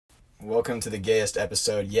Welcome to the gayest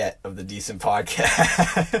episode yet of the Decent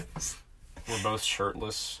Podcast. We're both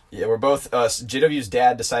shirtless. Yeah, we're both... JW's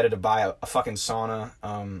dad decided to buy a fucking sauna.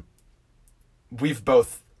 We've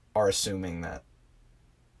both are assuming that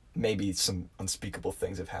maybe some unspeakable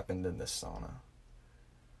things have happened in this sauna.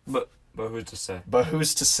 But who's to say? But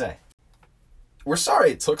who's to say? We're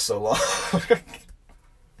sorry it took so long.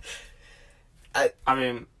 I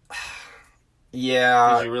mean...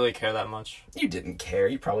 Yeah. Did you really care that much? You didn't care.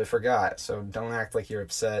 You probably forgot. So don't act like you're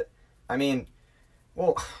upset. I mean,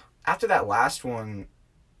 well, after that last one,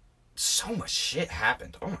 so much shit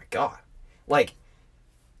happened. Oh my god. Like,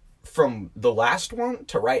 from the last one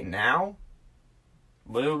to right now.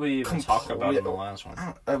 What did we even talk about in the last one?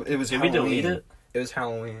 It was Did Halloween. we delete it? It was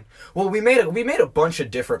Halloween. Well, we made a bunch of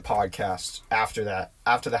different podcasts after that,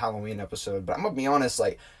 after the Halloween episode. But I'm gonna be honest,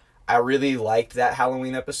 like, I really liked that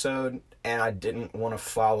Halloween episode. And I didn't want to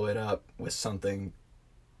follow it up with something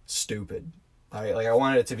stupid. Like I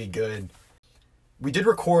wanted it to be good. We did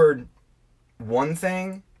record one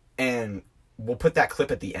thing, and we'll put that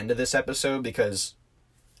clip at the end of this episode because,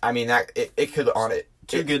 I mean, that it could on it.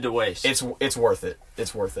 Too good to waste. It's worth it.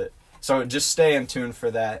 It's worth it. So just stay in tune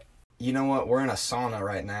for that. You know what? We're in a sauna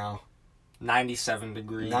right now. 97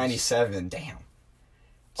 degrees. 97. Damn.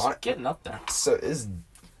 It's getting up there. So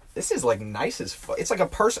This is, like, nice as fuck. It's like a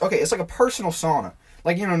it's like a personal sauna.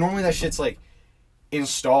 Like, you know, normally that shit's, like,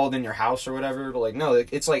 installed in your house or whatever. But, like, no,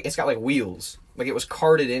 it's got, like, wheels. Like, it was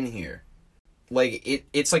carted in here. Like,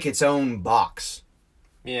 it's like its own box.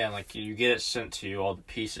 Yeah, like, you get it sent to you, all the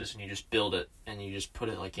pieces, and you just build it, and you just put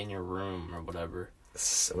it, like, in your room or whatever.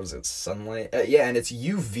 What is it, sunlight? Yeah, and it's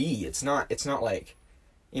UV. It's not, like,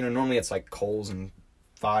 you know, normally it's, like, coals and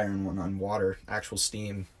fire and whatnot, and water, actual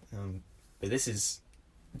steam. But this is...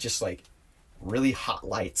 just, like, really hot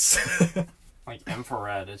lights. Like,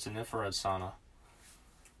 infrared. It's an infrared sauna.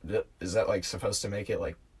 Is that, like, supposed to make it,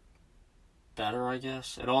 like... better, I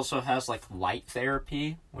guess? It also has, like, light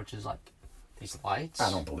therapy, which is, like, these lights. I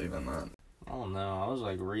don't believe in that. Oh, no. I was,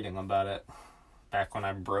 like, reading about it back when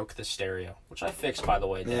I broke the stereo, which I fixed, by the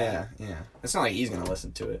way, Dad. Yeah. It's not like he's gonna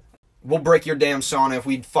listen to it. We'll break your damn sauna if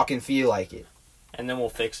we fucking feel like it. And then we'll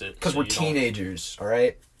fix it. Because we're teenagers,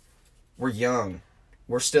 alright? We're young.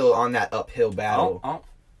 We're still on that uphill battle. Oh.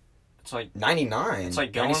 It's like 99. It's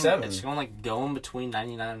like going 97. It's going between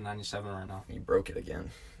 99 and 97 right now. You broke it again.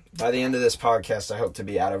 By the end of this podcast, I hope to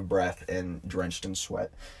be out of breath and drenched in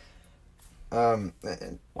sweat. One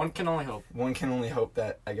can only hope. One can only hope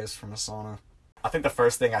that, I guess, from a sauna. I think the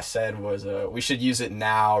first thing I said was, we should use it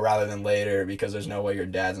now rather than later because there's no way your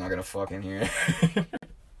dad's not gonna fucking hear it.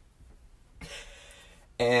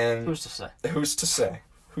 And who's to say? Who's to say?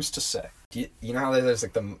 Who's to say? You know how there's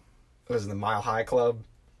like the Mile High Club?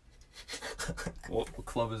 What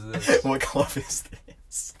club is this? What club is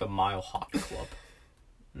this? The Mile High Club.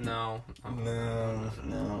 No.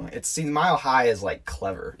 No. See, Mile High is like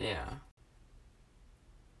clever. Yeah.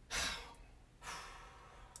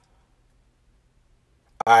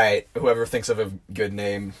 Alright, whoever thinks of a good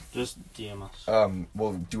name. Just DM us.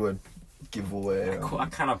 We'll do a giveaway. I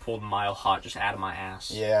kind of pulled Mile Hot just out of my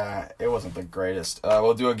ass. Yeah, it wasn't the greatest.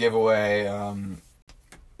 We'll do a giveaway. A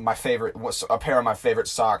pair of my favorite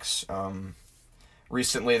socks.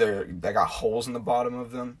 Recently, they got holes in the bottom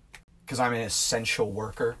of them because I'm an essential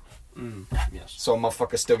worker. Yes. So a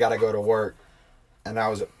motherfucker still got to go to work, and I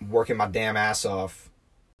was working my damn ass off,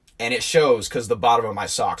 and it shows because the bottom of my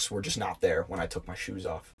socks were just not there when I took my shoes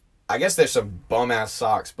off. I guess there's some bum ass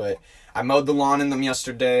socks, but I mowed the lawn in them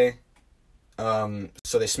yesterday.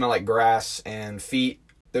 So they smell like grass and feet.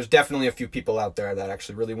 There's definitely a few people out there that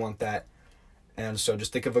actually really want that. And so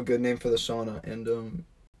just think of a good name for the sauna. And,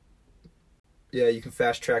 yeah, you can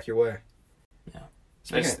fast track your way. Yeah.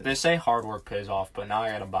 They say hard work pays off, but now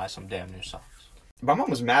I gotta buy some damn new socks. My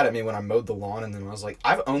mom was mad at me when I mowed the lawn, and then I was like,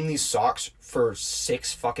 I've owned these socks for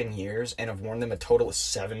 6 fucking years and have worn them a total of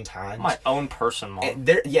 7 times. My own person, Mom. And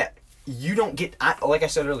you don't get... like I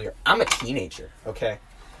said earlier, I'm a teenager, okay?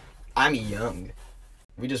 I'm young.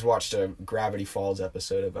 We just watched a Gravity Falls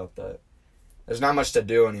episode about that. There's not much to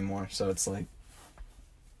do anymore, so it's like...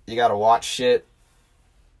 you gotta watch shit,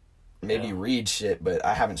 maybe read shit, but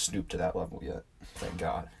I haven't stooped to that level yet. Thank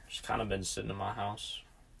God. Just kind of been sitting in my house.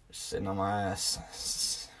 Sitting on my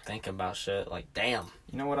ass. Thinking about shit, like, damn.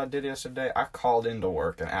 You know what I did yesterday? I called into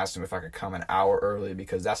work and asked him if I could come an hour early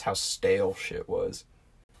because that's how stale shit was.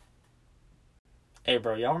 Hey,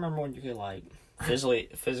 bro, y'all remember when you could, like...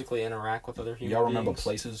 physically interact with other human Y'all remember beings?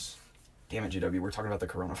 places? Damn it, GW, we're talking about the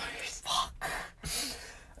coronavirus.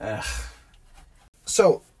 Fuck.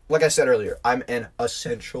 So, like I said earlier, I'm an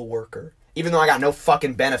essential worker. Even though I got no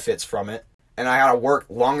fucking benefits from it, and I gotta work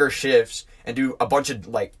longer shifts and do a bunch of,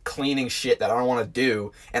 like, cleaning shit that I don't want to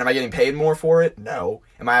do, and am I getting paid more for it? No.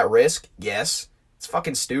 Am I at risk? Yes. It's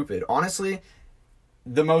fucking stupid. Honestly,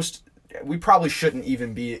 we probably shouldn't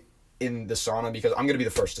even be in the sauna, because I'm gonna be the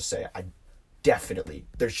first to say it.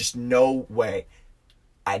 There's just no way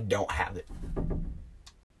I don't have it.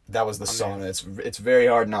 That was the sauna. It's very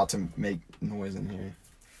hard not to make noise in here.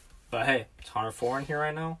 But hey, it's 104 in here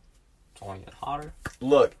right now. It's only getting hotter.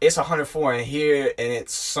 Look, it's 104 in here, and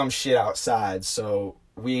it's some shit outside, so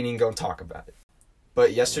we ain't even gonna talk about it.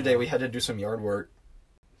 But yesterday we had to do some yard work.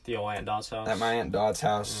 The old Aunt Dot's house. At my Aunt Dot's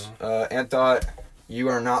house. Aunt Dot, you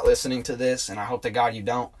are not listening to this, and I hope to God you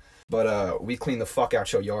don't. But we cleaned the fuck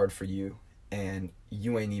out your yard for you, and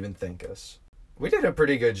you ain't even thank us. We did a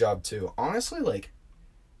pretty good job too. Honestly, like,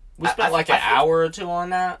 we spent an hour or two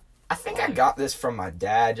on that. I think I got this from my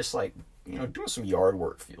dad. Just like, doing some yard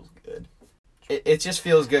work feels good. It just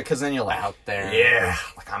feels good, because then you're like, out there. Yeah,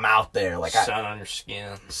 like I'm out there. Like sun on your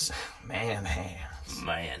skin. Man hands.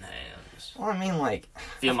 Man hands. Well, I mean, like,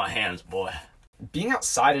 feel my hands, boy. Being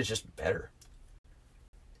outside is just better.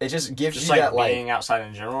 It just gives just you like that, like, being outside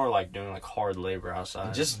in general, or like doing like hard labor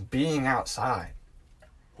outside. Just being outside.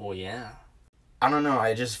 Well, yeah. I don't know.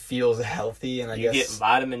 It just feels healthy, and you get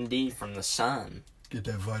vitamin D from the sun. Get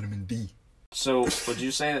that vitamin D. So, would you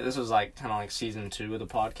say that this was like kind of like season 2 of the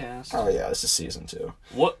podcast? Oh yeah, this is season 2.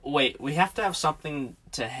 What? Wait, we have to have something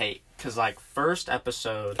to hate, because like first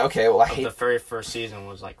episode. Okay, well the very first season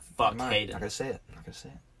was like fuck hating. I'm not gonna say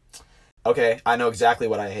it. Okay, I know exactly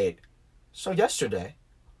what I hate. So yesterday,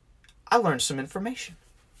 I learned some information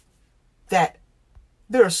that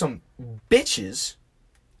there are some bitches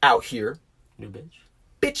out here. New bitch.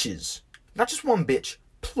 Bitches, not just one bitch,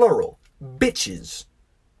 plural. Bitches.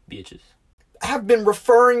 Have been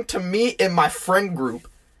referring to me and my friend group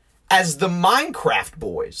as the Minecraft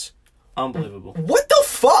boys. Unbelievable. What the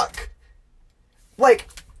fuck? Like,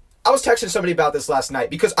 I was texting somebody about this last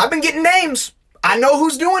night, because I've been getting names. I know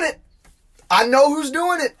who's doing it.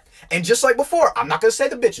 And just like before, I'm not going to say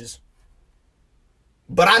the bitches.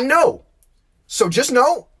 But I know. So just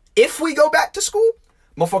know, if we go back to school,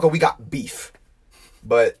 motherfucker, we got beef.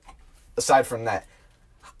 But aside from that,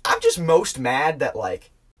 I'm just most mad that, like,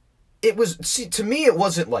 to me, it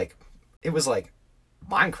wasn't like, it was like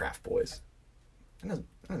Minecraft boys. It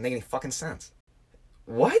doesn't make any fucking sense.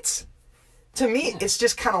 What? To me, it's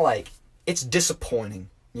just kind of like, it's disappointing,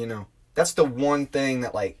 That's the one thing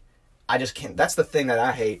that, like, I just can't, that's the thing that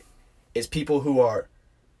I hate, is people who are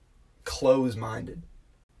close-minded.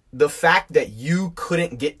 The fact that you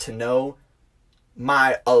couldn't get to know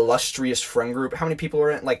my illustrious friend group. How many people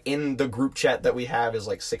are in the group chat that we have is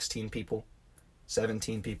like 16 people,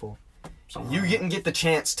 17 people. You didn't get the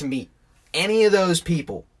chance to meet any of those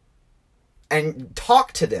people and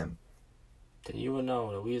talk to them. Then you would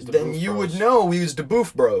know that we was the Then you would know we was the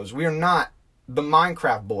Boof Bros. We are not the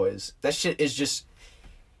Minecraft boys. That shit is just,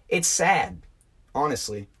 it's sad.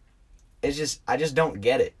 Honestly. It's just, I just don't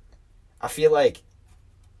get it. I feel like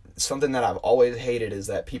something that I've always hated is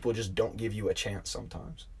that people just don't give you a chance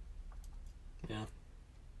sometimes. Yeah.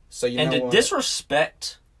 So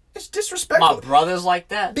disrespect. It's disrespectful. My brothers like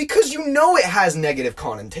that. Because it has negative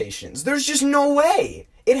connotations. There's just no way.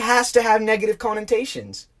 It has to have negative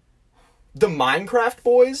connotations. The Minecraft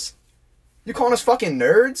boys? You calling us fucking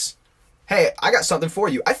nerds? Hey, I got something for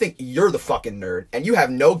you. I think you're the fucking nerd. And you have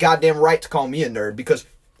no goddamn right to call me a nerd, because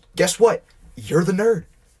guess what? You're the nerd.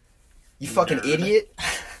 You fucking idiot.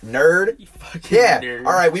 Nerd. You fucking nerd.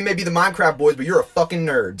 Alright, we may be the Minecraft boys, but you're a fucking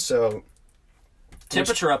nerd, so...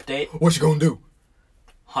 Temperature update. What you gonna do?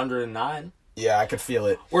 109. Yeah, I could feel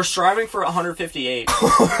it. We're striving for 158.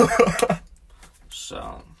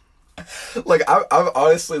 So... Like, I'm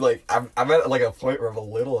honestly, like, I'm at, like, a point where I'm a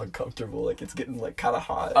little uncomfortable. Like, it's getting, like, kind of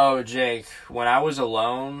hot. Oh, Jake, when I was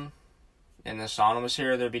alone and the sauna was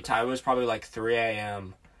here, there'd be time, it was probably like 3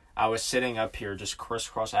 a.m. I was sitting up here just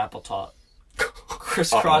crisscross applesauce.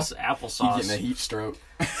 You getting a heat stroke.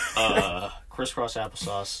 Crisscross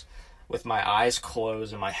applesauce with my eyes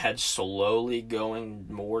closed and my head slowly going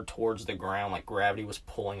more towards the ground, like gravity was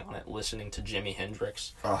pulling on it, listening to Jimi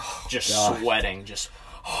Hendrix. Oh, just God. Sweating, just...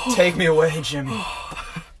 Take me away, Jimmy.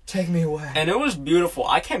 Take me away. And it was beautiful.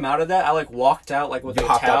 I came out of that, I, like, walked out, like, with a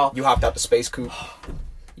towel. You hopped out the space coupe?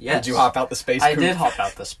 Yes. Did you hop out the space coupe? I did hop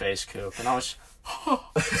out the space coupe, and I was...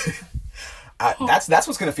 That's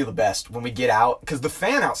what's gonna feel the best when we get out, because the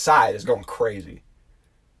fan outside is going crazy.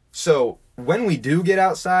 So when we do get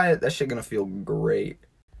outside, that shit gonna feel great.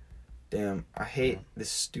 Damn, I hate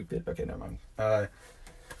this stupid. Okay, never mind.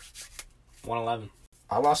 111.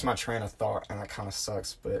 I lost my train of thought, and that kind of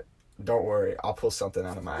sucks. But Don't worry, I'll pull something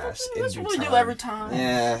out of my ass in That's due what we time. do every time.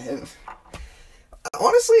 Yeah.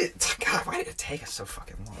 Honestly, God, why did it take us so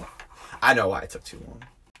fucking long? I know why it took too long.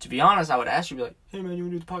 To be honest, I would ask you, be like, "Hey man, you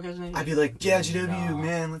want to do the podcast today?" I'd be like, "Yeah, GW,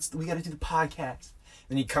 man, we got to do the podcast."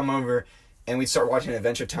 Then you'd come over, and we'd start watching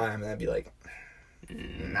Adventure Time, and I'd be like,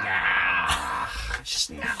 "Nah,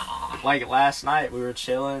 just nah." Like last night, we were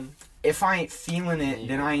chilling. If I ain't feeling it,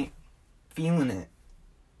 then I ain't feeling it,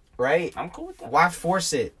 right? I'm cool with that. Why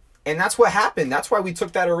force it? And that's what happened. That's why we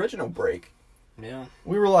took that original break. Yeah.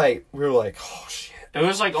 We were like, oh shit. It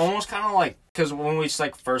was like almost kind of like, because when we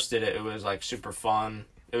like first did it, it was like super fun.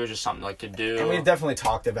 It was just something like to do. And we've definitely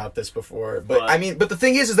talked about this before. But I mean, but the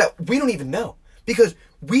thing is that we don't even know. Because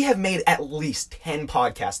we have made at least 10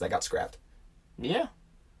 podcasts that got scrapped. Yeah.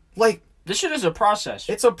 Like, this shit is a process.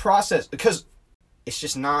 It's a process. Because it's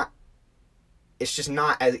just not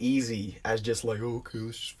as easy as just like, oh, okay,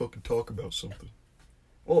 let's just fucking talk about something.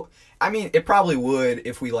 Well, I mean, it probably would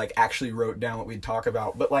if we like actually wrote down what we'd talk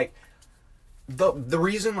about. But like, the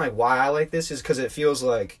reason like why I like this is because it feels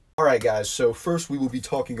like, all right, guys, so first we will be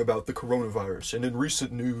talking about the coronavirus, and in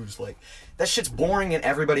recent news, like, that shit's boring and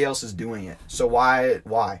everybody else is doing it. So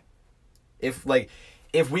why? If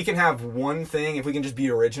we can have one thing, if we can just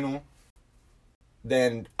be original,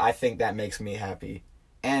 then I think that makes me happy.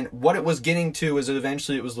 And what it was getting to is that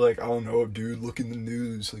eventually it was like, I don't know, dude, look in the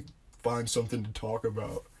news, like, find something to talk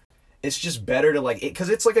about. It's just better to, like, because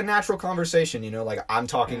it's like a natural conversation, you know? Like, I'm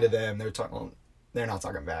talking to them, they're talking, well, they're not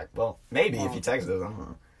talking back. Well, maybe if you text us, I don't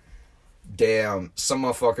know. Damn, some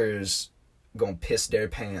motherfuckers gonna piss their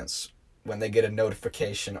pants when they get a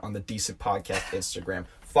notification on the Decent Podcast Instagram.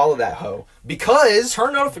 Follow that hoe. Because...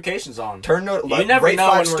 Turn notifications on. You never rate know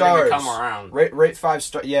 5 when stars. we're gonna come around. Rate 5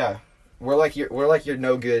 stars. Yeah. We're like your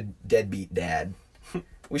no good deadbeat dad.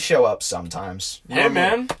 We show up sometimes. Hey,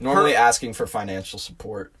 man. Normally asking for financial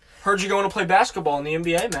support. Heard you going to play basketball in the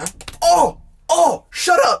NBA, man. Oh,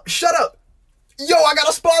 shut up. Yo, I got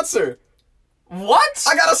a sponsor. What?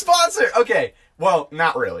 I got a sponsor. Okay. Well,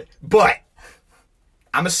 not really. But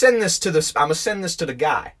I'm gonna send this to the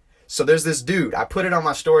guy. So there's this dude. I put it on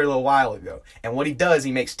my story a little while ago. And what he does,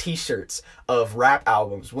 he makes t-shirts of rap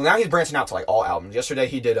albums. Well, now he's branching out to like all albums. Yesterday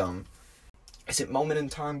he did is it Moment in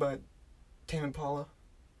Time by Tame Impala?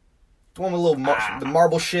 The one with the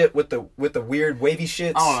marble shit with the weird wavy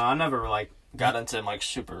shits. I don't know. I never like got into like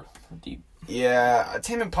super deep. Yeah,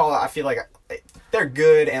 Tame Impala. I feel like they're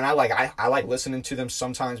good, and I like listening to them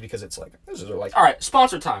sometimes because it's like this is like. All right,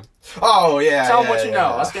 sponsor time. Oh yeah. Tell them what you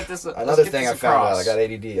know. Let's get this. Another thing I found out. I got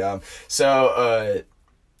ADD.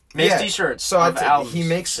 Makes t-shirts. So of albums. He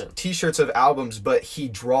makes t-shirts of albums, but he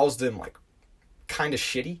draws them like kind of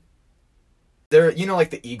shitty. They're, you know,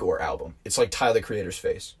 like the Igor album. It's like Tyler the Creator's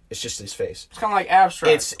face. It's just his face. It's kind of like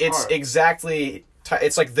abstract. It's exactly.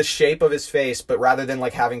 It's like the shape of his face, but rather than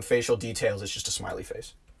like having facial details, it's just a smiley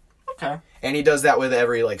face. Okay. And he does that with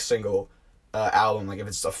every like single album. Like if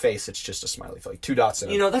it's a face, it's just a smiley face, like 2 dots in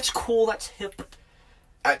it. You know, that's cool. That's hip.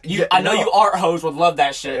 I know you art hoes would love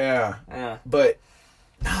that shit. Yeah. But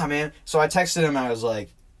nah, man. So I texted him. And I was like,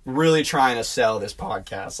 really trying to sell this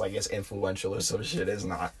podcast, like it's influential or some shit. Is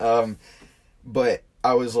not. But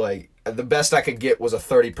I was like, the best I could get was a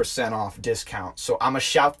 30% off discount. So I'm gonna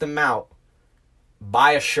shout them out.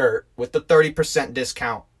 Buy a shirt with the 30%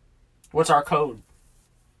 discount. What's our code?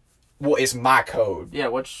 Well, it's my code. Yeah,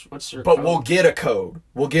 what's your But code? we'll get a code.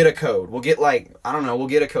 We'll get like, I don't know, we'll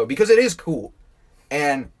get a code. Because it is cool.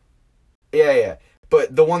 And, yeah.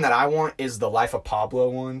 But the one that I want is the Life of Pablo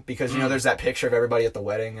one. Because, you know, there's that picture of everybody at the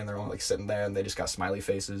wedding. And they're all, like, sitting there. And they just got smiley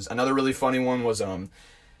faces. Another really funny one was,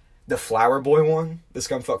 the Flower Boy one. The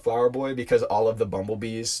Scumfuck Flower Boy. Because all of the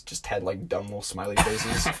bumblebees just had, like, dumb little smiley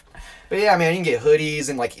faces. But, yeah, man, you can get hoodies.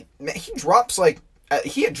 And, like, man, he drops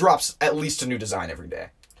at least a new design every day.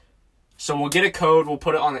 So we'll get a code. We'll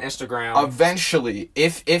put it on the Instagram. Eventually,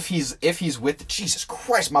 if he's with Jesus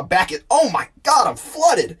Christ, my back is, oh my God, I'm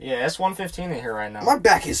flooded. Yeah, it's 1:15 in here right now. My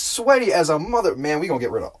back is sweaty as a mother. Man, we gonna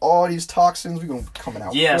get rid of all these toxins. We gonna coming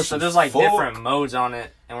out. Yeah, so there's like different modes on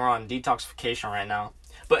it, and we're on detoxification right now.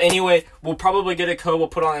 But anyway, we'll probably get a code. We'll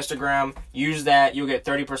put it on Instagram. Use that. You'll get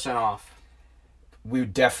 30% off. We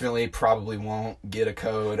definitely probably won't get a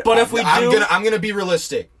code. But if we do, I'm gonna be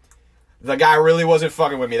realistic. The guy really wasn't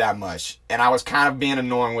fucking with me that much. And I was kind of being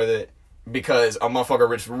annoying with it because a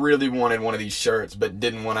motherfucker just really wanted one of these shirts but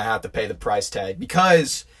didn't want to have to pay the price tag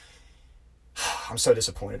because I'm so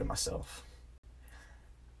disappointed in myself.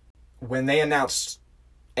 When they announced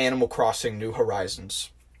Animal Crossing New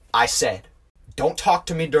Horizons, I said, don't talk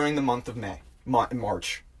to me during the month of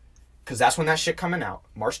March. Because that's when that shit coming out.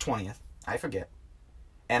 March 20th. I forget.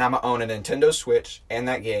 and I'm going to own a Nintendo Switch and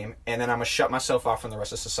that game, and then I'm going to shut myself off from the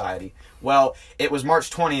rest of society. Well, it was March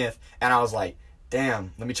 20th, and I was like,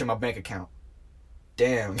 damn, let me check my bank account.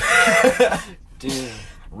 Damn. Dude.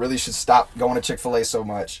 Really should stop going to Chick-fil-A so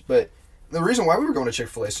much. But the reason why we were going to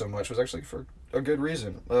Chick-fil-A so much was actually for a good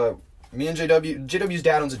reason. Me and JW's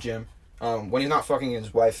dad owns a gym. When he's not fucking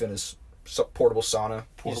his wife in his portable sauna.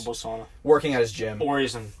 Working at his gym. Or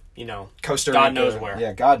he's in, Costa Rica. God knows where.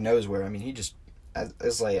 Yeah, God knows where. I mean, he just...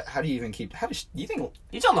 It's like, how do you even keep... do you think...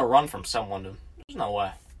 He's on the run from someone. There's no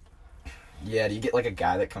way. Yeah, do you get, like, a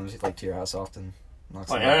guy that comes, like, to your house often? Like,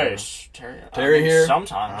 hey, Terry here?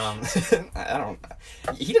 Sometimes. I don't...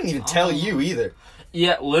 He didn't even tell you either.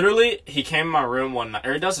 Yeah, literally, he came in my room one night.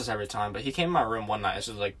 Or he does this every time, but he came in my room one night. This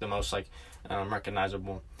is, like, the most, like,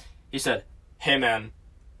 recognizable. He said, hey, man,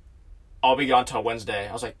 I'll be gone till Wednesday.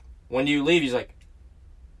 I was like, when do you leave? He's like,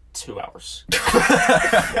 2 hours.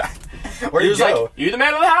 Where'd you go? Like, you the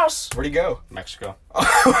man of the house. Where'd you go? Mexico.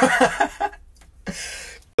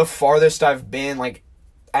 The farthest I've been,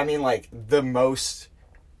 the most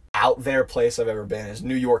out there place I've ever been is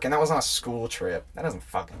New York, and that was on a school trip. That doesn't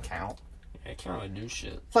fucking count. Yeah, I can't really do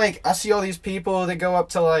shit. Like, I see all these people that go up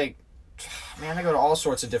to, like, man, they go to all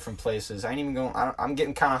sorts of different places. I ain't even going, I'm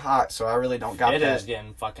getting kind of hot, so I really don't got that. It is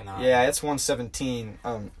getting fucking hot. Yeah, it's 117.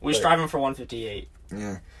 We're striving for 158.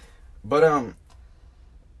 Yeah. But,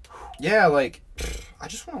 yeah, like, I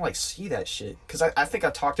just want to, like, see that shit. Because I think I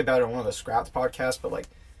talked about it on one of the Scraps podcasts, but, like,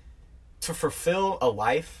 to fulfill a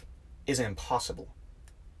life is impossible.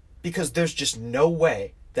 Because there's just no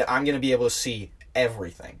way that I'm going to be able to see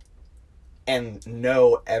everything. And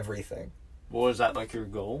know everything. Well, is that, like, your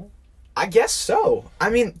goal? I guess so. I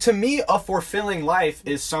mean, to me, a fulfilling life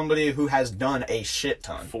is somebody who has done a shit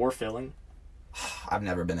ton. Fulfilling? I've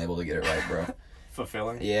never been able to get it right, bro.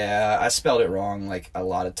 Fulfilling? Yeah, I spelled it wrong, like, a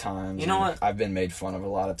lot of times. You know what? I've been made fun of a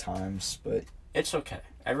lot of times, but... It's okay.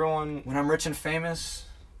 Everyone... When I'm rich and famous...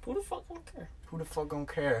 Who the fuck don't care? Who the fuck don't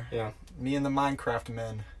care? Yeah. Me and the Minecraft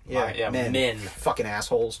men. Yeah, men. Fucking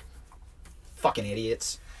assholes. Fucking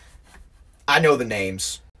idiots. I know the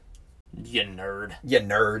names. You nerd. You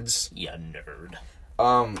nerds. You nerd.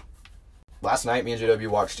 Last night, me and JW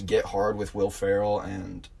watched Get Hard with Will Ferrell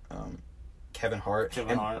and Kevin Hart.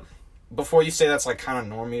 Kevin Hart. Before you say that's, like, kind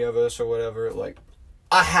of normie of us or whatever, like,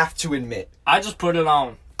 I have to admit. I just put it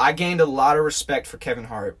on. I gained a lot of respect for Kevin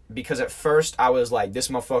Hart because at first I was like, this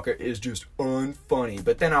motherfucker is just unfunny.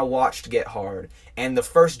 But then I watched Get Hard, and the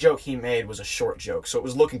first joke he made was a short joke, so it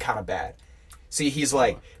was looking kind of bad. See, he's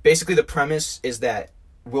like, basically the premise is that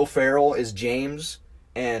Will Ferrell is James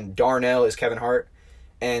and Darnell is Kevin Hart,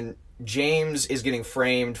 and James is getting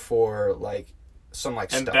framed for, like, some,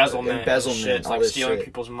 like, embezzlement shit, all like this stealing shit.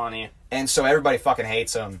 people's money. And so everybody fucking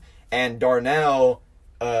hates him. And Darnell,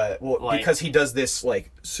 because he does this,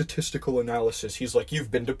 like, statistical analysis, he's like,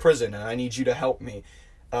 you've been to prison and I need you to help me,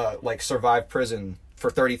 survive prison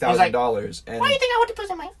for $30,000. Like, and why do you think I went to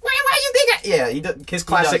prison, man? Why you think I... Yeah, he does, his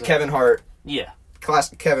classic Kevin Hart. Yeah.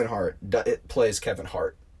 Classic Kevin Hart. It plays Kevin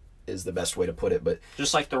Hart is the best way to put it, but...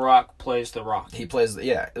 Just like The Rock plays The Rock. He plays...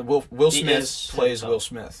 Yeah, Will Smith plays Will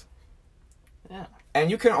Smith. Yeah. And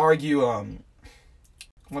you can argue,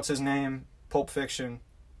 what's his name? Pulp Fiction.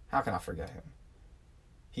 How can I forget him?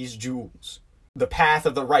 He's Jules. The path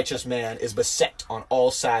of the righteous man is beset on all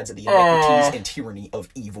sides of the iniquities and tyranny of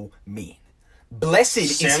evil men. Blessed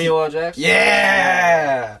is Samuel L. Jackson?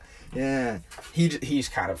 Yeah! Yeah. He's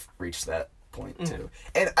kind of reached that point, too.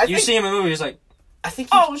 And you see him in movies, like, shit.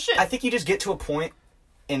 I think you just get to a point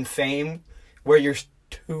in fame where you're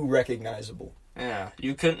too recognizable. Yeah.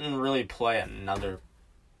 You couldn't really play another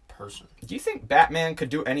person. Do you think Batman could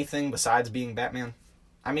do anything besides being Batman?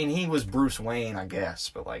 I mean, he was Bruce Wayne, I guess,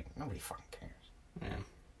 but, like, nobody fucking cares. Yeah.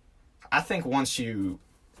 I think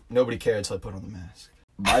nobody cared until I put on the mask.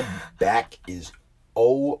 My back is,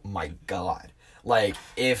 oh my god. Like,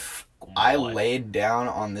 if I laid down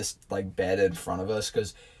on this, like, bed in front of us,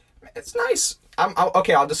 because it's nice.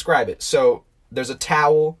 Okay, I'll describe it. So, there's a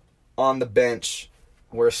towel on the bench,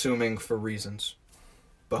 we're assuming for reasons.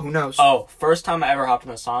 But who knows? Oh, first time I ever hopped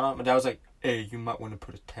in a sauna, my dad was like, hey, you might want to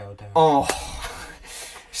put a towel down. Oh.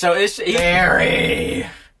 So it's...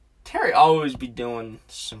 Terry always be doing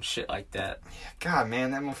some shit like that. God,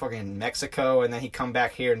 man, that motherfucker in Mexico, and then he come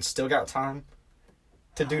back here and still got time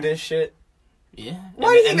to do this shit? Yeah.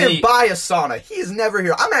 Why do you even buy a sauna? He's never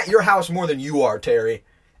here. I'm at your house more than you are, Terry.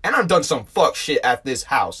 And I've done some fuck shit at this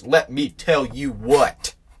house. Let me tell you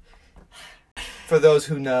what. For those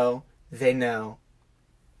who know, they know.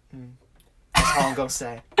 That's all I'm gonna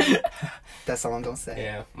say. That's all I'm gonna say.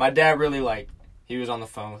 Yeah. My dad really, like, he was on the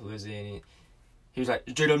phone with Lizzie, and he was like,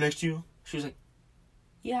 is J-Lo next to you? She was like,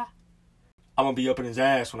 yeah. I'm gonna be up in his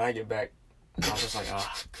ass when I get back. And I was just like,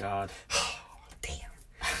 oh, God. Damn.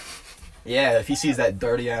 Yeah, if he sees that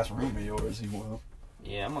dirty-ass room of yours, he will.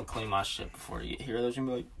 Yeah, I'm gonna clean my shit before you get here. There's gonna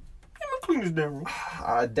be like, I'm gonna clean this damn room.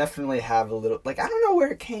 I definitely have a little... Like, I don't know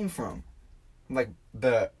where it came from. Like,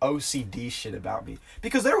 the OCD shit about me.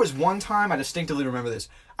 Because there was one time, I distinctly remember this.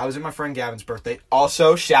 I was at my friend Gavin's birthday.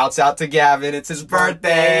 Also, shouts out to Gavin. It's his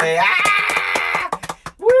birthday. Ah!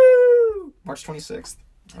 Woo! March 26th.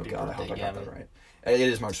 Oh, God, I hope I got that right. It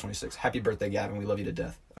is March 26th. Happy birthday, Gavin. We love you to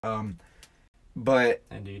death. But...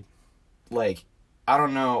 Indeed. Like, I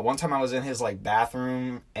don't know. One time I was in his, like,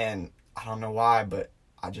 bathroom, and I don't know why, but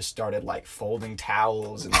I just started, like, folding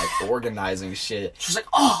towels and, like, organizing shit. She's like,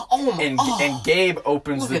 oh my God. And Gabe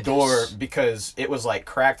opens the door because it was, like,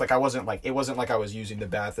 cracked. Like, it wasn't like I was using the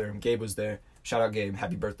bathroom. Gabe was there. Shout out, Gabe.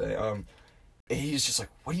 Happy birthday. He's just like,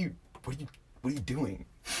 what are you doing?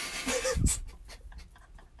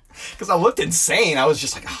 Because I looked insane. I was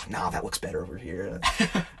just like, oh, no, that looks better over here.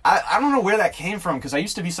 I don't know where that came from, because I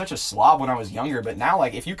used to be such a slob when I was younger, but now,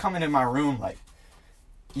 like, if you come into my room, like,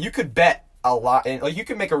 you could bet a lot, and like, you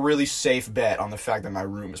could make a really safe bet on the fact that my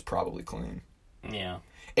room is probably clean. Yeah.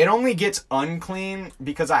 It only gets unclean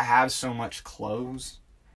because I have so much clothes,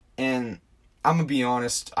 and I'm gonna be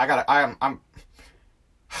honest, I'm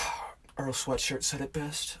Earl Sweatshirt said it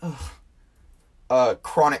best.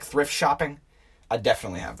 Chronic thrift shopping. I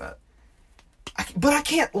definitely have that. But I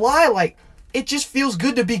can't lie, like, it just feels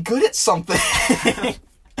good to be good at something.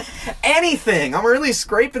 Anything. I'm really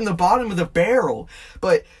scraping the bottom of the barrel.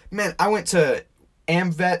 But, man, I went to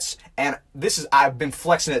AmVets, and I've been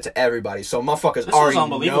flexing it to everybody, so motherfuckers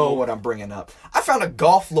already know what I'm bringing up. I found a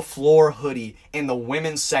Golf LaFleur hoodie in the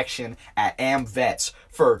women's section at AmVets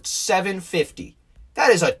for $750. That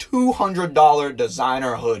is a $200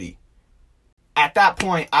 designer hoodie. At that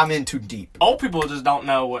point, I'm in too deep. Old people just don't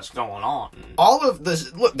know what's going on. All of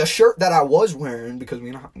this, look, the shirt that I was wearing, because we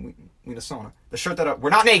in a sauna, we're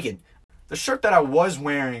not naked. The shirt that I was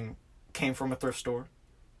wearing came from a thrift store.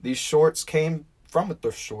 These shorts came from a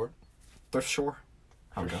thrift store. Thrift store?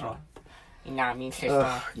 Oh, God. You know what I mean?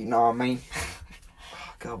 You know what I mean?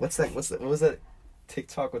 Oh, God, what was that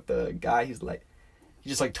TikTok with the guy? He's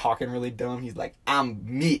just like talking really dumb. He's like, I'm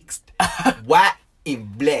mixed. White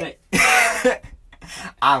and black.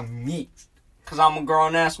 I'm mixed. Cause I'm a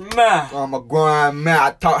grown ass man. I'm a grown man.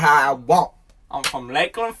 I talk how I want. I'm from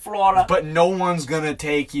Lakeland, Florida. But no one's gonna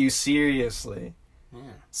take you seriously. Yeah.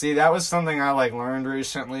 See, that was something I like learned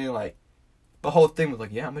recently. Like, the whole thing was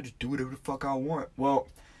like, yeah, I'm gonna just do whatever the fuck I want. Well,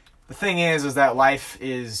 the thing is that life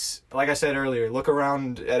is, like I said earlier, look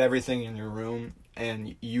around at everything in your room,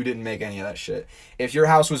 and you didn't make any of that shit. If your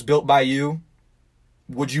house was built by you,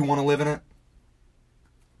 would you want to live in it?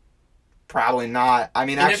 Probably not. I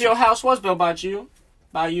mean, and if your house was built by you,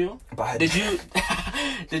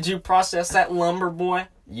 did you process that lumber, boy?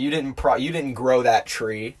 You didn't grow that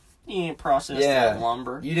tree. You didn't process that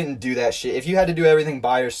lumber. You didn't do that shit. If you had to do everything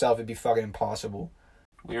by yourself, it'd be fucking impossible.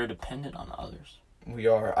 We are dependent on others. We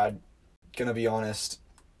are. I'm gonna be honest.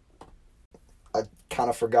 I kind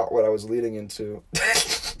of forgot what I was leading into.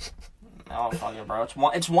 Oh, fuck it, bro. It's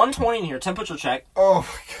 120 in here. Temperature check. Oh,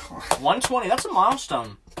 my God. 120. That's a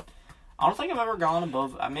milestone. I don't think I've ever gone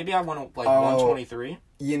above... Maybe I went, 123.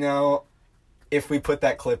 You know, if we put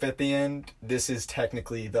that clip at the end, this is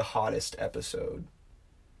technically the hottest episode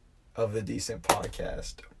of the Decent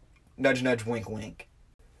Podcast. Nudge, nudge, wink, wink.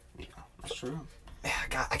 Yeah, that's true. Yeah,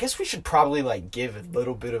 God, I guess we should probably, give a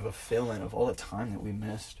little bit of a fill-in of all the time that we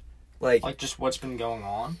missed. Like just what's been going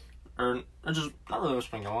on? Or just, not really what's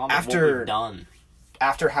been going on, but what we've done.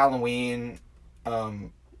 After Halloween,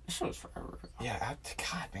 This was forever ago. Yeah,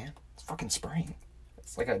 God, man. It's fucking spring.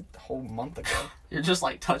 It's like a whole month ago. You're just,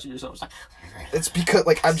 touching yourself. It's it's because,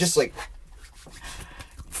 I'm just,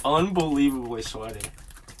 unbelievably sweaty.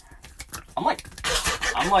 I'm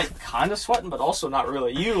kind of sweating, but also not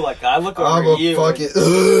really. I look over you.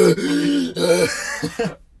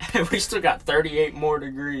 We still got 38 more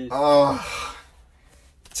degrees. Oh,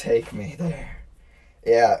 take me there.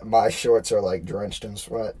 Yeah, my shorts are, drenched in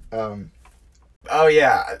sweat. Oh,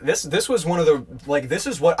 yeah. This was one of the... this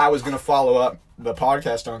is what I was going to follow up the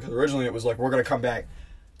podcast on, because originally it was we're going to come back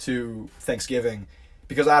to Thanksgiving,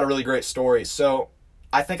 because I had a really great story. So,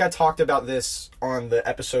 I think I talked about this on the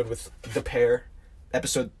episode with the pair.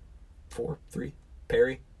 Episode 4, 3?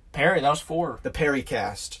 Perry? Perry, that was 4. The Perry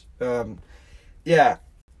cast. Yeah.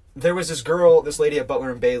 There was this lady at Butler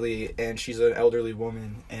and Bailey, and she's an elderly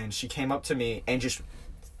woman, and she came up to me and just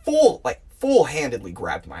full-handedly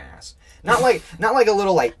grabbed my ass. Not like a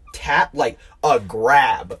little tap, a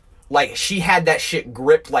grab. Like, she had that shit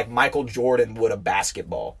gripped like Michael Jordan would a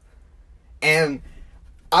basketball. And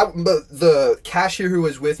the cashier who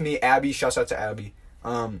was with me, Abby, shouts out to Abby,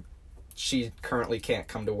 she currently can't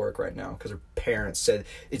come to work right now because her parents said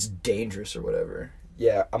it's dangerous or whatever.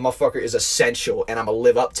 Yeah, a motherfucker is essential, and I'm gonna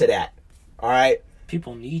live up to that. Alright?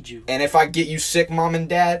 People need you. And if I get you sick, Mom and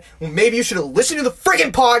Dad, well, maybe you should have listened to the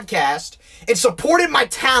friggin' podcast and supported my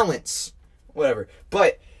talents. Whatever.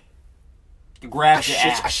 But Grab your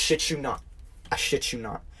ass. I shit you not.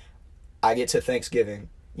 I get to Thanksgiving,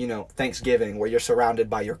 Thanksgiving, where you're surrounded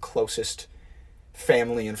by your closest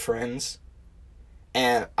family and friends.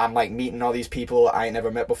 And I'm, like, meeting all these people I ain't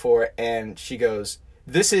never met before. And she goes,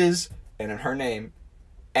 this is, and in her name.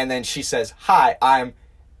 And then she says, hi, I'm,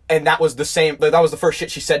 and that was the first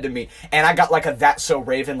shit she said to me. And I got, like, a That's So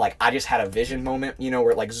Raven, like, I just had a vision moment,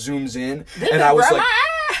 where it, like, zooms in. And I was like,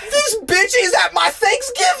 this bitch is at my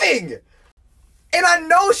Thanksgiving! And I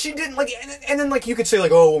know she didn't, like, and then, like, you could say,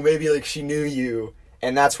 like, oh, well, maybe, like, she knew you.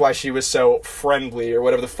 And that's why she was so friendly, or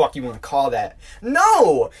whatever the fuck you want to call that.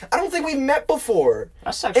 No! I don't think we've met before.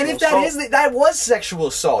 That's sexual assault. And if that was sexual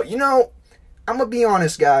assault. I'm gonna be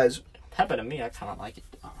honest, guys. Happened to me, I kind of like it.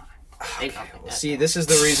 See, this is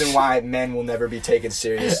the reason why men will never be taken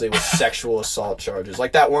seriously with sexual assault charges.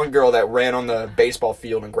 Like that one girl that ran on the baseball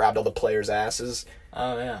field and grabbed all the players' asses.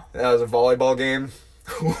 Oh, yeah. That was a volleyball game.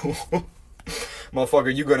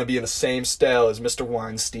 Motherfucker, you gonna be in the same style as Mr.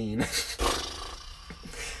 Weinstein.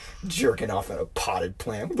 Jerking off at a potted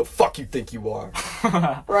plant. Who the fuck you think you are?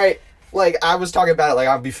 Right? Like, I was talking about it like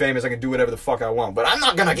I'll be famous, I can do whatever the fuck I want, but I'm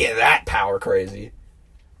not gonna get that power crazy.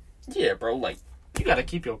 Yeah, bro, like, you gotta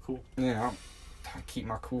keep your cool. Yeah, I keep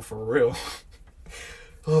my cool for real.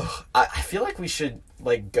 I feel like we should,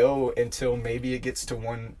 like, go until maybe it gets to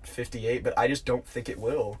 158, but I just don't think it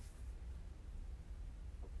will.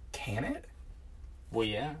 Can it? Well,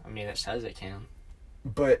 yeah. I mean, it says it can.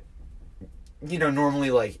 But,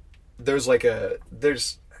 normally, like, there's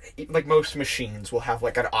most machines will have,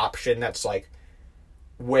 like, an option that's, like,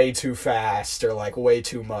 way too fast or, like, way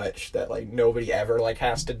too much that, like, nobody ever, like,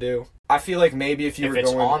 has to do. I feel like maybe if you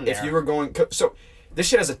were going, so this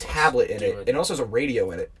shit has a tablet in it. It also has a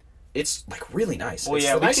radio in it. It's, like, really nice. Well, it's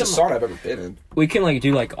yeah, the nicest sauna I've ever been in. We can, like,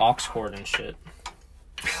 do, like, aux cord and shit.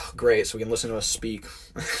 Great, so we can listen to us speak.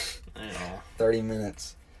 30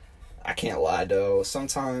 minutes. I can't lie, though.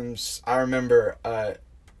 Sometimes I remember,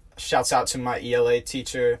 shouts out to my ELA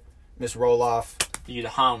teacher, Miss Roloff. You the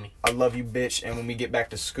homie. I love you, bitch. And when we get back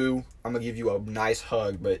to school, I'm going to give you a nice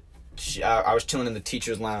hug. But I was chilling in the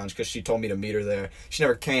teacher's lounge because she told me to meet her there. She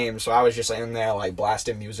never came, so I was just in there, like,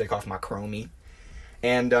 blasting music off my Chromie.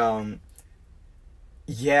 And,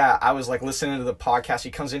 yeah, I was, like, listening to the podcast.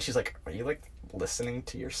 She comes in, she's like, are you, like, listening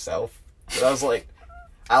to yourself? And I was like,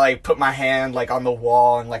 I, like, put my hand, like, on the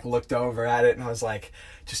wall and, like, looked over at it, and I was like,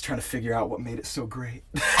 just trying to figure out what made it so great.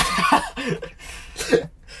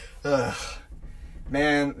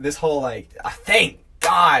 Man, this whole, like, thank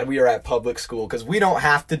God we are at public school, because we don't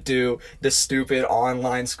have to do the stupid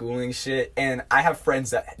online schooling shit, and I have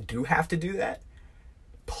friends that do have to do that.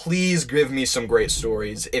 Please give me some great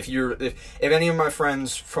stories. If any of my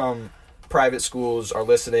friends from private schools are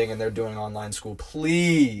listening and they're doing online school,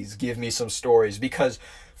 please give me some stories, because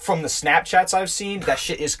from the Snapchats I've seen, that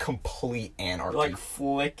shit is complete anarchy. Like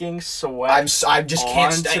flicking sweat. I just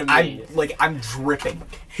can't. I'm dripping.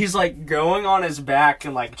 He's like going on his back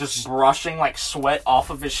and like just brushing like sweat off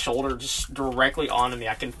of his shoulder just directly onto me.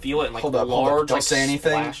 I can feel it in like hold up. Don't like, say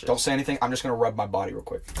anything. splashes. Don't say anything. I'm just gonna rub my body real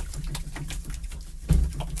quick.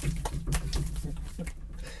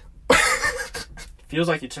 Feels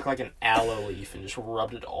like you took like an aloe leaf and just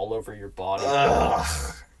rubbed it all over your body.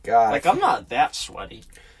 Ugh, God. Like I'm not that sweaty.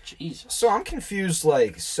 Jesus. So I'm confused,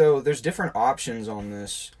 so there's different options on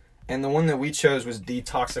this, and the one that we chose was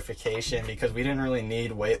detoxification because we didn't really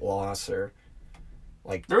need weight loss or,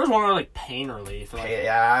 like... There was one with, like, pain relief. Like,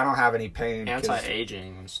 yeah, I don't have any pain.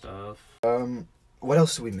 Anti-aging and stuff. What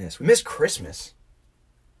else did we miss? We missed Christmas.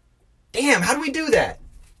 Damn, how did we do that?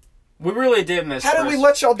 We really did miss How did we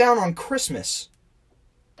let y'all down on Christmas?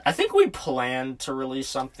 I think we planned to release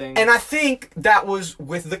something. And I think that was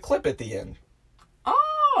with the clip at the end.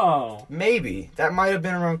 Oh. Maybe. That might have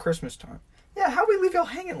been around Christmas time. Yeah, how'd we leave y'all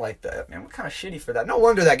hanging like that, man? We're kind of shitty for that. No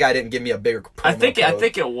wonder that guy didn't give me a bigger promo I think code. I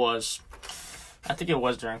think it was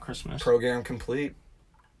during Christmas. Program complete.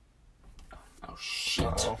 Oh, shit.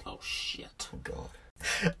 Uh-oh. Oh, shit. Oh, God.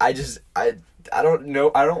 I don't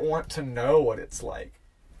know. I don't want to know what it's like.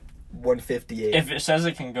 158. If it says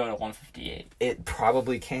it can go to 158. It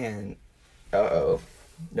probably can. Uh-oh.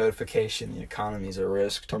 Notification, the economy's at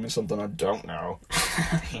risk. Tell me something I don't know.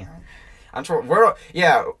 Damn. I'm trying.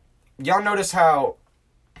 y'all notice how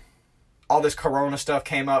all this Corona stuff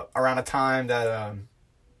came up around a time that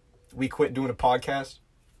we quit doing a podcast?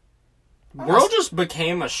 World just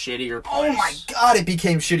became a shittier place. Oh my god, it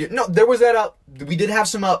became shittier. No, there was that we did have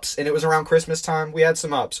some ups, and it was around Christmas time. We had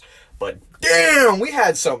some ups. But damn, we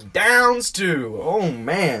had some downs too. Oh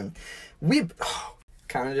man. We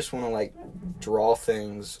kind of just want to like draw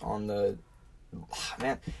things on the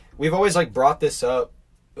man. We've always like brought this up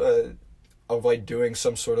of like doing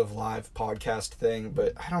some sort of live podcast thing,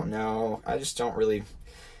 but I don't know. I just don't really.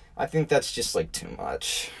 I think that's just like too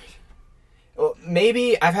much. Well,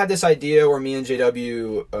 maybe I've had this idea where me and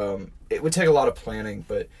JW, it would take a lot of planning,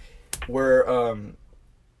 but we're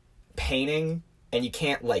painting and you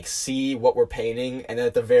can't like see what we're painting, and then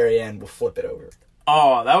at the very end we'll flip it over.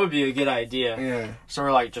 Oh, that would be a good idea. Yeah. So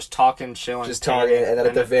we're like just talking, chilling. Just talking, and then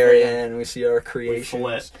at the very end we see our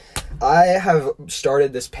creations. I have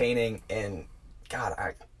started this painting, and God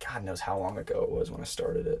knows how long ago it was when I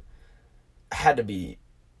started it. It had to be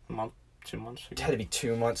 2 months ago. It had to be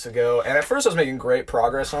 2 months ago. And at first I was making great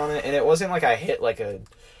progress on it, and it wasn't like I hit like a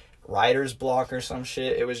writer's block or some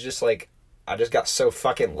shit. It was just like I just got so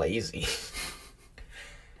fucking lazy.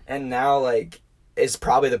 And now like it's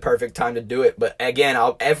probably the perfect time to do it. But again,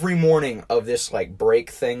 every morning of this like break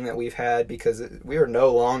thing that we've had, because we are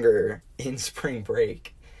no longer in spring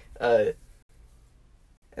break. This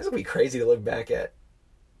will be crazy to look back at.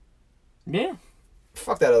 Yeah.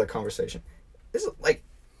 Fuck that other conversation. This is like,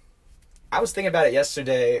 I was thinking about it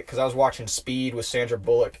yesterday because I was watching Speed with Sandra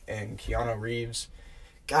Bullock and Keanu Reeves.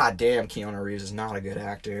 God damn, Keanu Reeves is not a good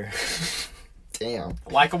actor. Damn.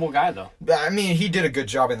 Likable guy, though. I mean, he did a good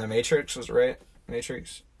job in The Matrix, was right?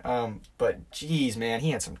 Matrix. But, geez, man,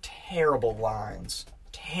 he had some terrible lines.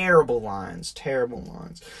 Terrible lines.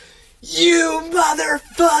 You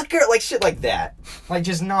motherfucker! Like, shit like that. Like,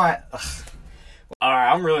 just not... Ugh.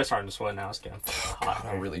 Alright, I'm really starting to sweat now. It's getting hot. God,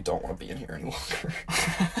 I really don't want to be in here any longer.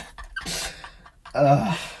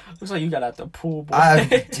 Looks like you got out the pool, boy.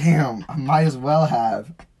 Damn, I might as well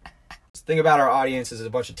have. The thing about our audience is a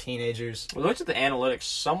bunch of teenagers. We looked at the analytics.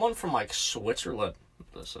 Someone from, like, Switzerland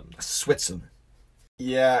listened. Switzerland.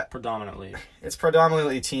 Yeah. Predominantly. It's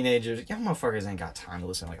predominantly teenagers. Young motherfuckers ain't got time to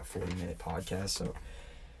listen to, like, a 40-minute podcast, so...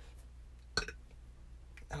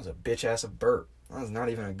 That was a bitch-ass of burp. That was not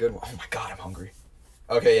even a good one. Oh, my God, I'm hungry.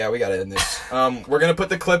 Okay, yeah, we gotta end this. We're gonna put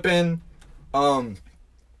the clip in.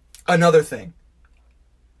 Another thing.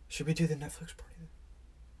 Should we do the Netflix party?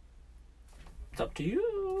 It's up to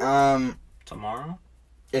you. Tomorrow?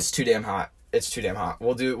 It's too damn hot.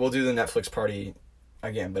 We'll do the Netflix party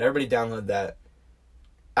again, but everybody download that.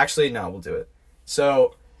 Actually, no, we'll do it.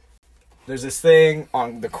 So, there's this thing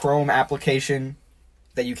on the Chrome application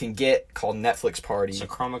that you can get called Netflix Party. It's a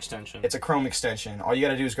Chrome extension. It's a Chrome extension. All you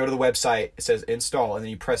gotta do is go to the website, it says install, and then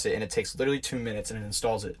you press it, and it takes literally 2 minutes, and it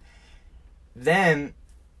installs it. Then,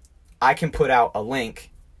 I can put out a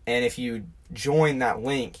link, and if you join that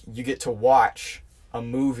link, you get to watch a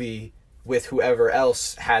movie with whoever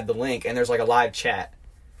else had the link, and there's like a live chat.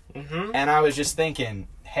 Mm-hmm. And I was just thinking,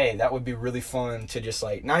 hey, that would be really fun to just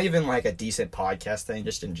like, not even like a decent podcast thing,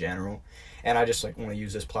 just in general. And I just like want to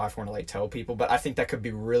use this platform to like tell people, but I think that could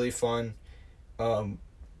be really fun. You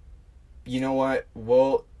know what?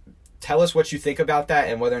 Well, tell us what you think about that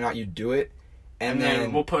and whether or not you do it. And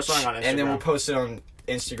then we'll post something on Instagram. And then we'll post it on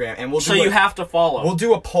Instagram. And we'll so you have to follow. We'll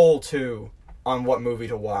do a poll too on what movie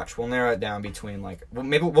to watch. We'll narrow it down between like,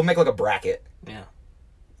 maybe we'll make like a bracket. Yeah.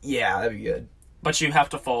 Yeah, that'd be good. But you have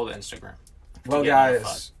to follow the Instagram. Well,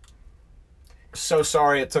 guys, so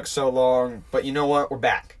sorry it took so long, but you know what? We're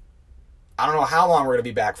back. I don't know how long we're going to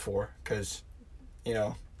be back for, because, you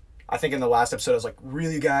know, I think in the last episode I was like,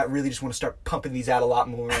 really just want to start pumping these out a lot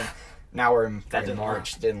more, and now we're in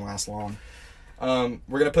March. It didn't last long. We're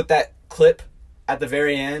going to put that clip at the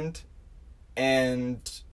very end, and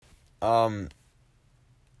the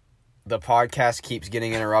podcast keeps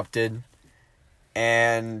getting interrupted,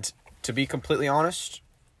 and to be completely honest,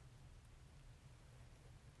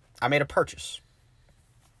 I made a purchase.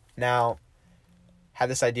 Now, had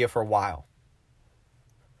this idea for a while,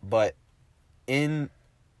 but in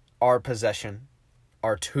our possession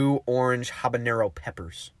are 2 orange habanero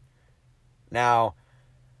peppers. Now,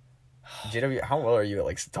 JW, how well are you at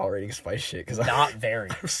like tolerating spice shit? Cause not very.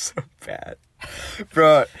 I'm so bad,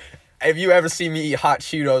 bro. If you ever see me eat hot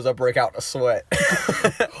Cheetos, I break out a sweat.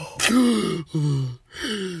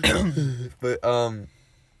 But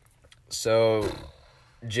so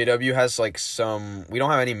JW has like some. We don't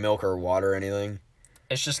have any milk or water or anything.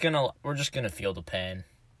 We're just gonna feel the pain.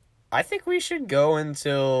 I think we should go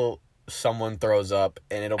until someone throws up,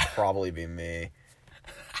 and it'll probably be me.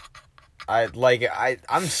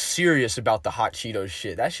 I'm serious about the hot Cheetos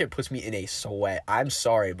shit. That shit puts me in a sweat. I'm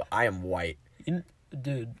sorry, but I am white.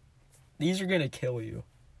 Dude, these are gonna kill you.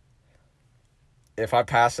 If I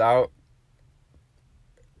pass out,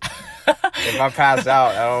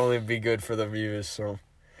 that'll only be good for the views. So,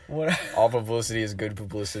 What? all publicity is good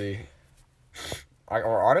publicity.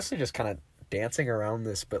 Or honestly, just kind of dancing around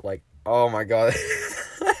this, but like, oh my god.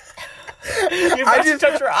 You I just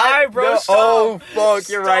touch your eye, bro. No, Stop. oh fuck!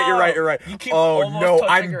 You're Stop. right. You keep Oh almost no!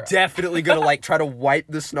 touching I'm her- definitely gonna like try to wipe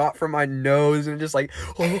the snot from my nose and just like.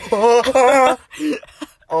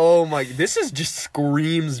 Oh my! This is just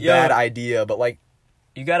screams bad idea, but like.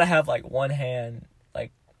 You gotta have like one hand,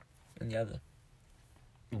 like, in the other.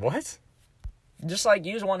 What? Just like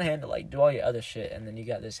use one hand to like do all your other shit, and then you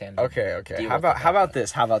got this hand. to Okay. deal How with the about pepper.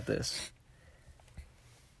 this? How about this?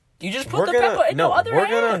 You just put the pepper in your other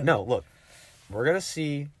hand. No, look. We're gonna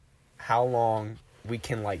see how long we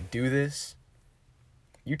can like do this.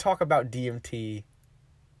 You talk about DMT,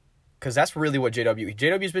 because that's really what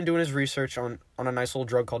JW's been doing his research on a nice little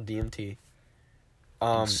drug called DMT.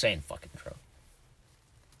 Insane fucking drug.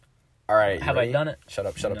 All right, Have ready? I done it? Shut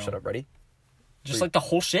up. Ready? Just like the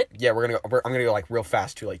whole shit. Yeah, I'm gonna go like real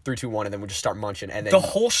fast too, like 3, 2, 1, and then we'll just start munching, and then The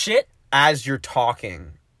whole shit. as you're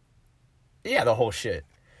talking. Yeah, the whole shit.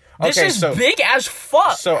 This is big as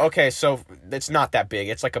fuck. So it's not that big.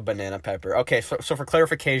 It's like a banana pepper. Okay, so for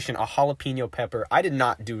clarification, a jalapeno pepper. I did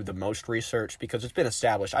not do the most research because it's been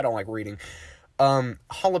established. I don't like reading.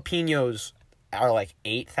 Jalapenos are like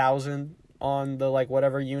 8,000 on the like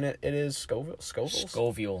whatever unit it is. Scoville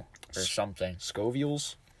Scoville or something.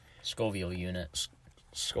 Scovilles. Scoville unit.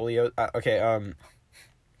 Scolio. Okay.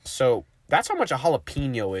 So that's how much a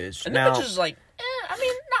jalapeno is. And now, which is like, I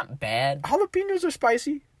mean, not bad, jalapenos are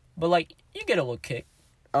spicy. but like you get a little kick.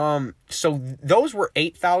 So those were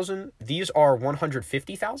 8,000. These are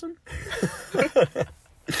 150,000.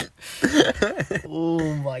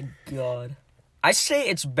 Oh my god. I say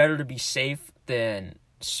it's better to be safe than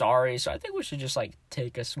sorry, so I think we should just like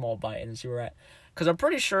take a small bite and see where we're at. Because I'm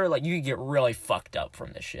pretty sure like you could get really fucked up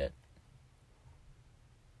from this shit.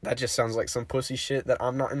 That just sounds like some pussy shit that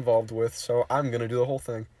I'm not involved with, so I'm gonna do the whole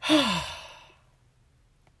thing.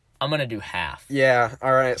 I'm gonna do half. Yeah,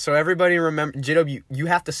 alright. So everybody remember, JW, you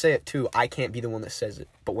have to say it too. I can't be the one that says it.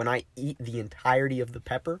 But when I eat the entirety of the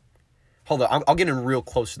pepper... Hold on, I'll get in real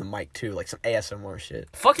close to the mic too, like some ASMR shit.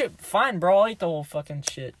 Fuck it, fine, bro. I'll eat the whole fucking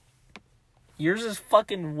shit. Yours is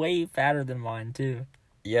fucking way fatter than mine too.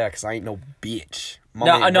 Yeah, because I ain't no bitch.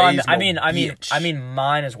 I mean,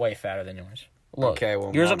 mine is way fatter than yours. Look, okay,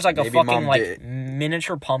 well, yours looks like a fucking like did.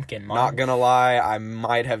 miniature pumpkin. Mine. Not gonna lie, I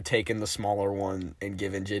might have taken the smaller one and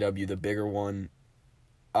given JW the bigger one.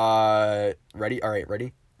 Ready? All right,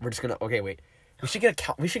 ready? We're just gonna. Okay, wait. We should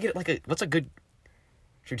get like a. What's a good?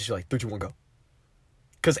 Should we just do like 3, 2, 1, go?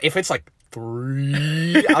 Because if it's like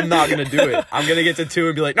 3, I'm not gonna do it. I'm gonna get to 2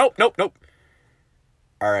 and be like, nope. All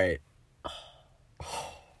right.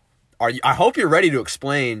 Are you? I hope you're ready to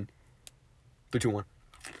explain. 3, 2, 1.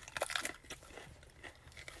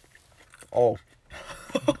 Oh.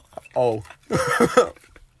 Oh.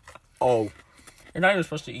 Oh. You're not even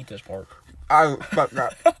supposed to eat this part. I didn't expect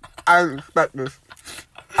that. I didn't expect this.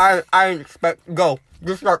 I didn't expect... Go.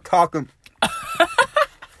 Just start talking.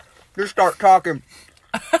 Just start talking.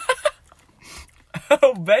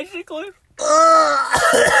 Basically.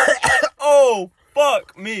 Oh,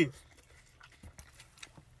 fuck me.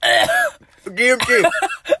 DMT.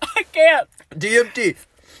 I can't. DMT.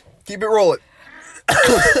 Keep it rolling.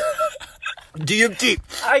 DMT.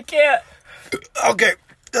 I can't. Okay.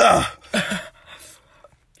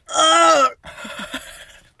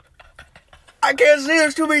 I can't see.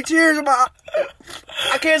 There's too many tears in my...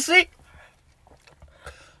 I can't see.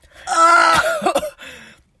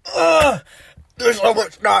 There's so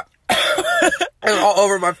much snot. And all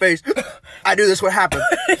over my face. I knew this would happen.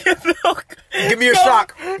 Give me your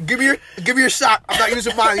sock. Give me your sock. I'm not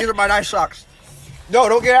using mine. These are my nice socks. No,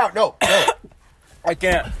 don't get out. No. I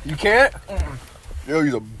can't. You can't? Yo,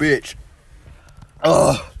 you're a bitch.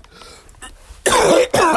 Ugh.